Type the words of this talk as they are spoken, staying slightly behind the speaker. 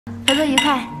作愉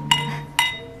快。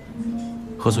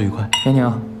合作愉快。妍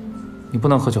宁，你不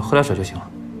能喝酒，喝点水就行了。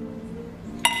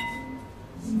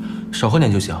少喝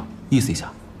点就行，意思一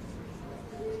下。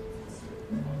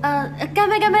干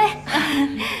杯，干杯，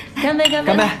干杯，干杯！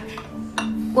干杯！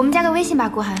我们加个微信吧，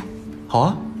顾寒。好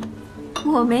啊。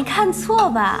我没看错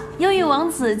吧？英语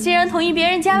王子竟然同意别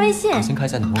人加微信。我先看一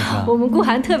下你朋友圈。我们顾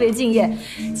寒特别敬业，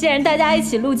既然大家一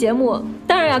起录节目，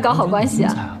当然要搞好关系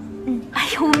啊。哎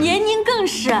呦，我们严宁更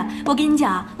是，我跟你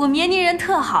讲，我们严宁人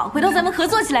特好，回头咱们合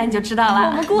作起来你就知道了。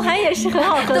我们顾寒也是很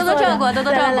好合作的，多多照顾，多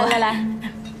多照顾。来，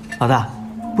老大，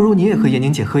不如你也和严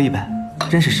宁姐喝一杯，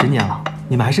认识10年了，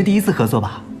你们还是第一次合作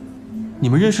吧？你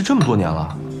们认识这么多年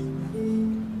了？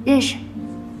认识，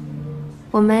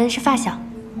我们是发小，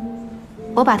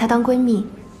我把她当闺蜜，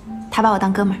她把我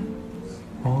当哥们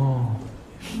儿。哦，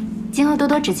今后多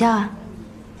多指教啊，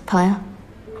朋友。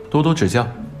多多指教。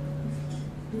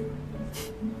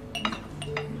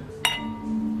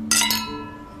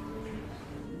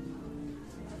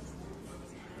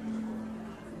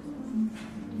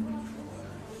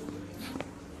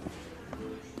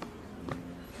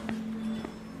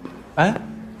哎，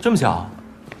这么巧？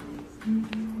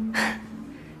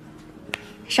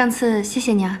上次谢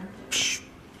谢你啊。嘘，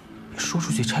你说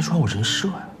出去拆穿我人设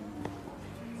呀。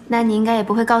那你应该也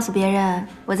不会告诉别人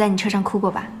我在你车上哭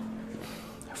过吧？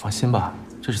放心吧，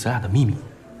这是咱俩的秘密。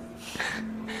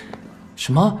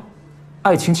什么？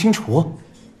爱情清除？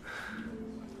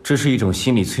这是一种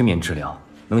心理催眠治疗，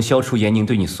能消除严宁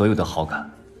对你所有的好感。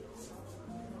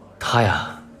他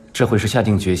呀，这回是下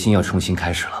定决心要重新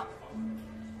开始了。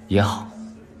也好，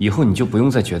以后你就不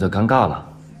用再觉得尴尬了。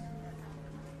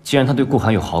既然他对顾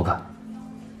寒有好感，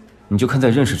你就看在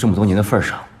认识这么多年的份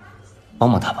上，帮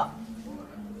帮他吧。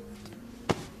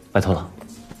拜托了。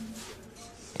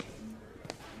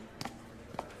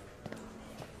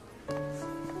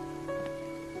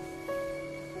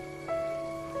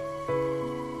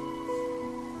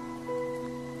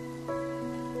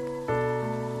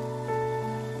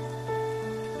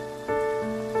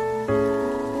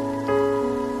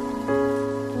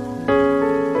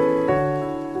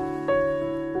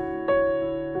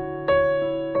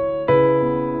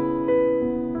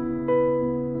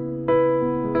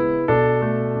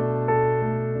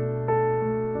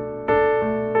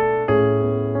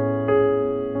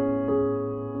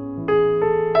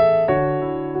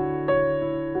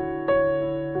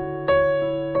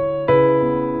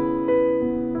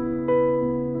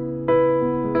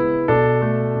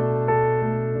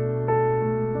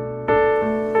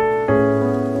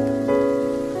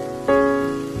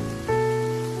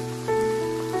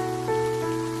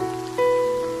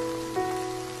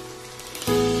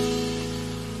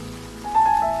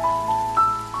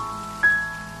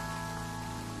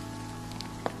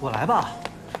我来吧，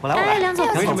我来。哎，梁总，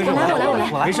没事，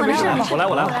我来。没事，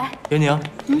我来。严宁，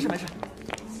没事。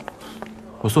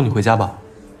我送你回家吧。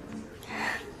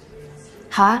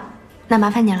好啊，那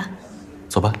麻烦你了。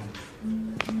走吧。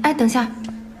哎，等下，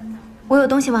我有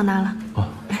东西忘拿了。哦。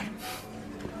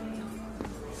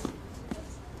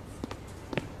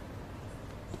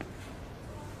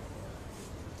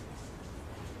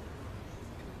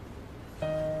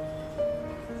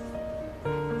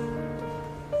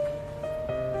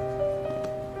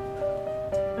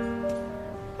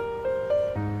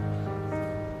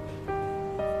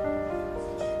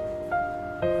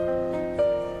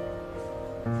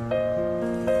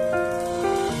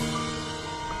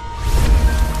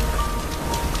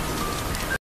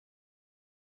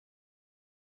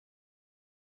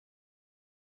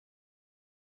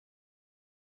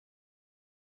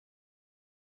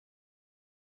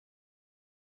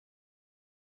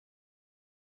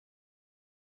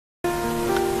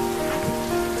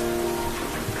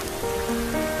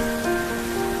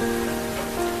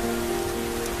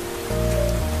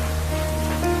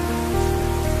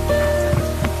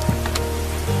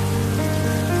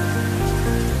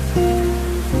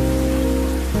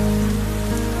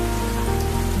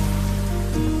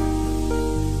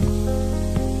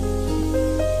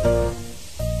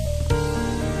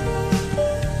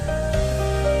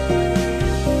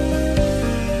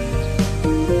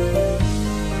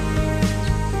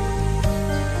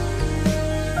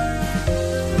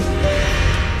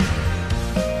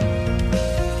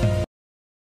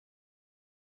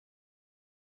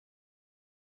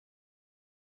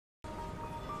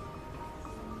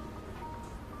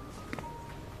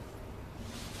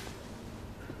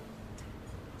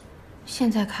现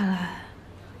在看来，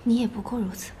你也不过如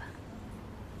此吧。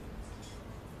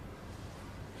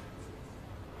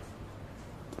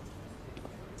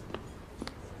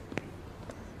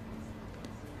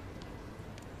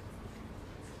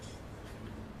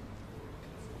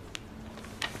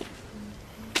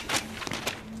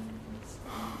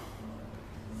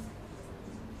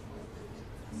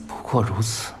过如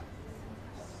此。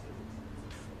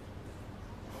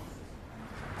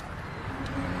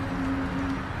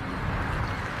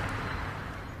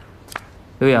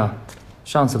刘洋，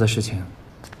上次的事情，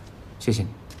谢谢你。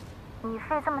你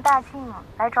费这么大劲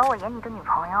来找我演你的女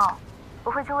朋友，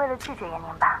不会就为了拒绝严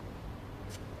宁吧？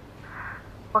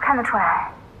我看得出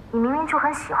来，你明明就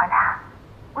很喜欢他，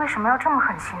为什么要这么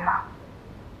狠心呢？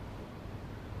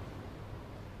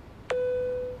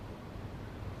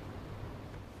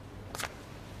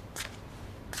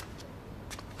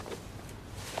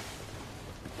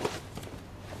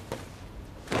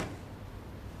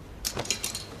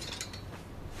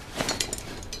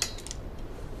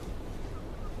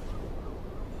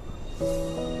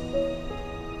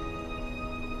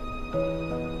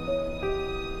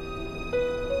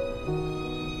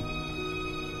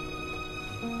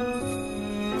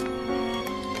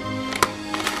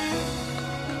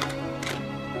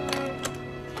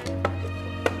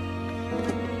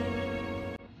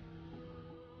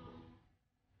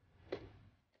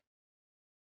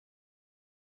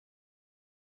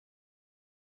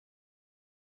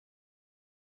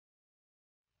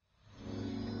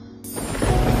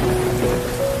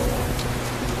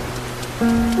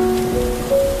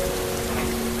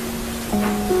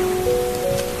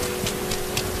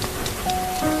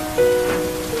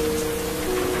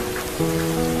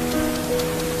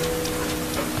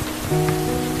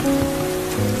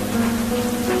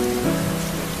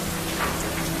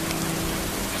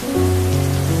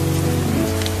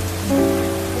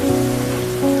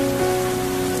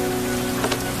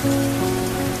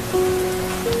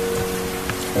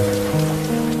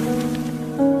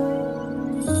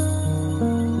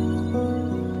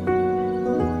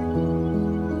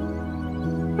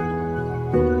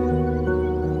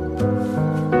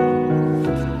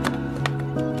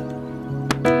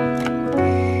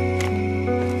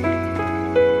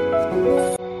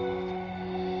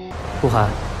顾寒，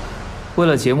为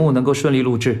了节目能够顺利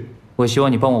录制，我希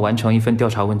望你帮我完成一份调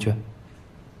查问卷。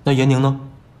那严宁呢？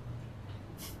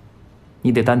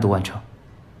你得单独完成。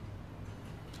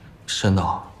沈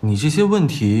导，你这些问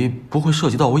题不会涉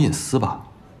及到我隐私吧？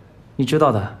你知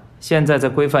道的，现在在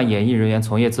规范演艺人员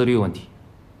从业自律问题，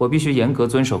我必须严格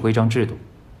遵守规章制度，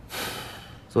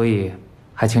所以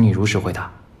还请你如实回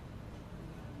答。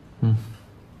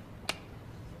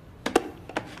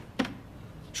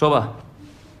说吧，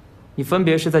你分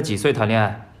别是在几岁谈恋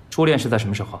爱？初恋是在什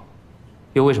么时候？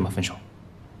又为什么分手？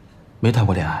没谈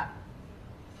过恋爱。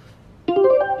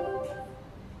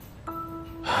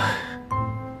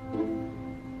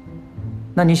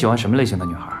那你喜欢什么类型的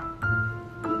女孩？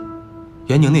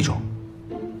严宁那种。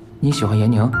你喜欢严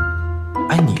宁？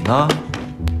哎，你呢？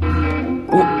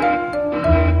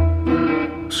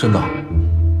沈导，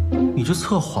你这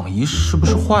测谎仪是不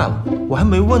是坏了？我还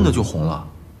没问呢就红了。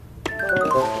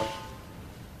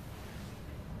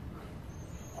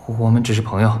我们只是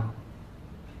朋友。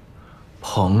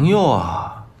朋友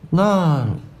啊，那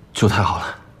就太好了。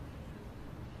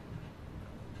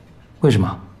为什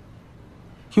么？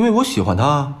因为我喜欢他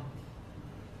啊。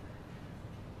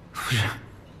不是，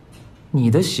你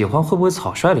的喜欢会不会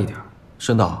草率了一点？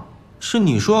沈导，是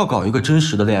你说要搞一个真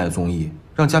实的恋爱综艺，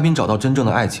让嘉宾找到真正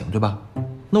的爱情，对吧？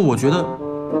那我觉得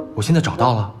我现在找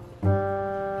到了。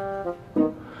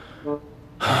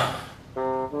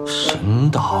沈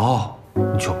导，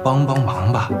你就帮帮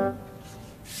忙吧，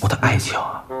我的爱情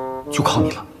啊，就靠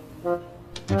你了。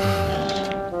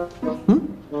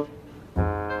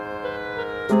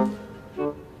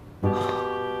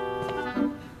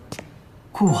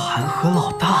顾寒和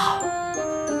老大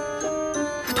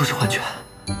都是换拳，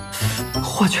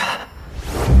换拳。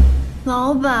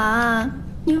老板，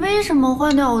你为什么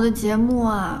换掉我的节目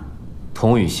啊？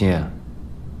童雨欣，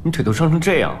你腿都伤成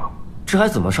这样了，这还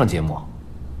怎么上节目？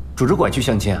拄着拐去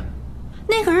相亲？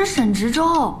那可是沈执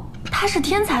周，他是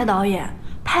天才导演，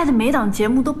拍的每档节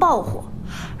目都爆火，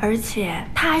而且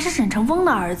他还是沈成峰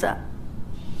的儿子。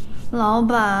老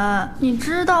板，你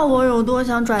知道我有多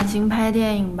想转型拍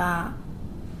电影吧？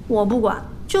我不管，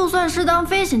就算是当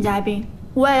飞行嘉宾，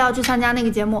我也要去参加那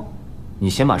个节目。你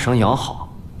先把伤养好，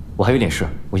我还有点事，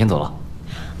我先走了。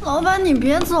老板，你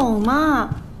别走嘛。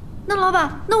那老板，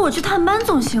那我去探班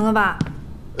总行了吧？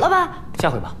老板，下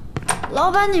回吧。老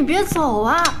板，你别走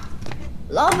啊！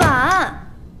老板，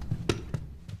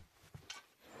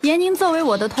严宁作为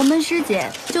我的同门师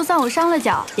姐，就算我伤了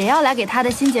脚，也要来给她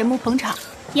的新节目捧场。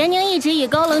严宁一直以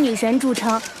高冷女神著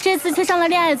称，这次却上了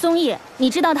恋爱综艺。你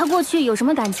知道她过去有什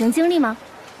么感情经历吗？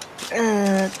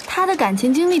她的感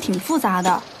情经历挺复杂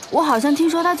的，我好像听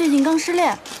说她最近刚失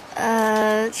恋。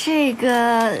这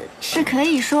个是可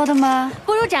以说的吗？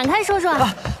不如展开说说。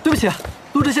对不起，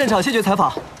录制现场谢绝采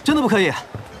访。真的不可以，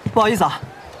不好意思啊。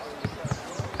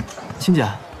欣姐，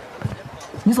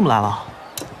你怎么来了？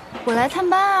我来探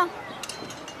班啊。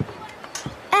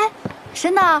哎，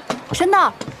沈导，沈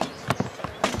导，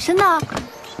沈导，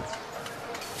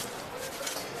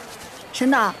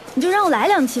沈导，你就让我来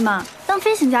2期嘛，当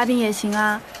飞行嘉宾也行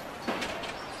啊。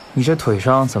你这腿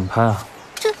伤怎么拍啊？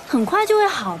这很快就会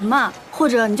好的嘛，或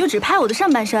者你就只拍我的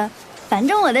上半身，反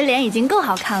正我的脸已经够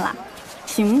好看了，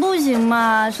行不行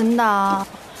嘛，沈导？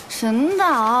沈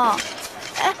导，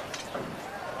哎，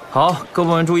好，各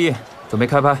部门注意，准备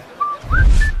开拍。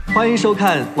欢迎收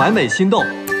看《完美心动》，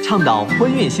倡导婚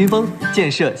运新风，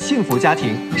建设幸福家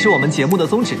庭，是我们节目的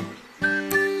宗旨。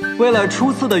为了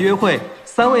初次的约会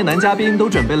，3位男嘉宾都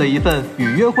准备了一份与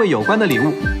约会有关的礼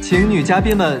物，请女嘉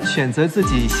宾们选择自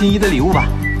己心仪的礼物吧。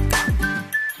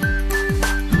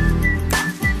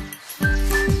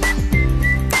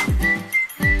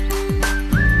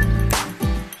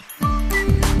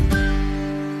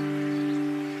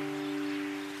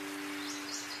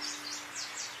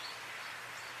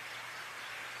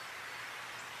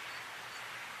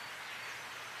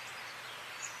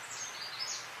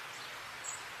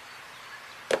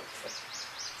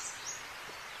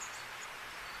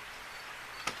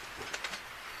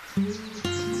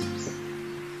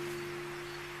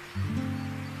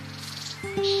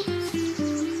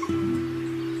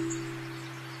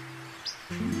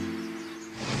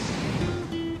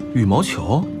羽毛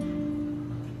球？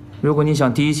如果你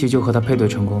想第1期就和他配对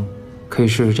成功，可以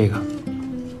试试这个。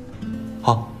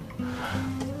好。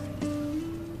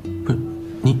不是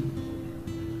你，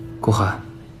顾寒，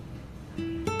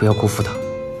不要辜负他。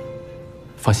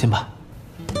放心吧。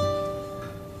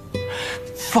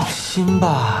放心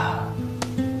吧。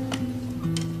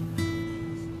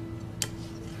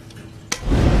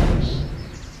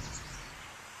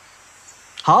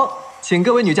好，请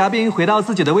各位女嘉宾回到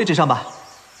自己的位置上吧。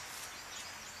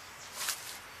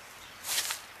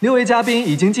6位嘉宾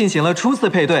已经进行了初次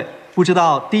配对，不知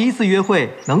道第1次约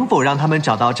会能否让他们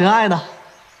找到真爱呢？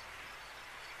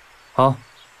好，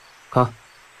卡。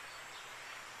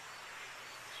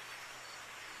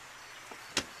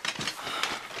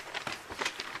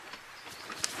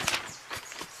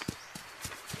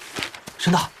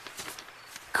沈导，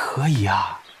可以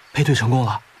呀，配对成功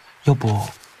了，要不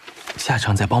下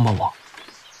场再帮帮我？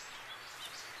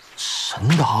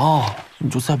沈导，你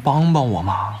就再帮帮我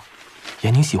嘛。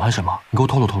闫宁喜欢什么？你给我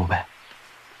透露透露呗。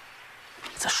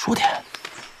再说点。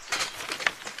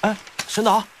哎，沈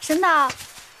导，沈导，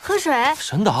喝水。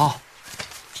沈导，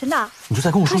沈导，你就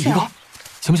再跟我说一个，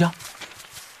行不行？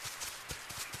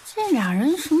这俩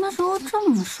人什么时候这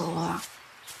么熟啊？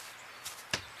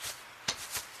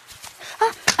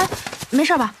哎，没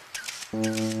事吧？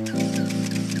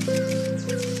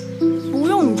不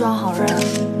用你装好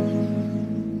人。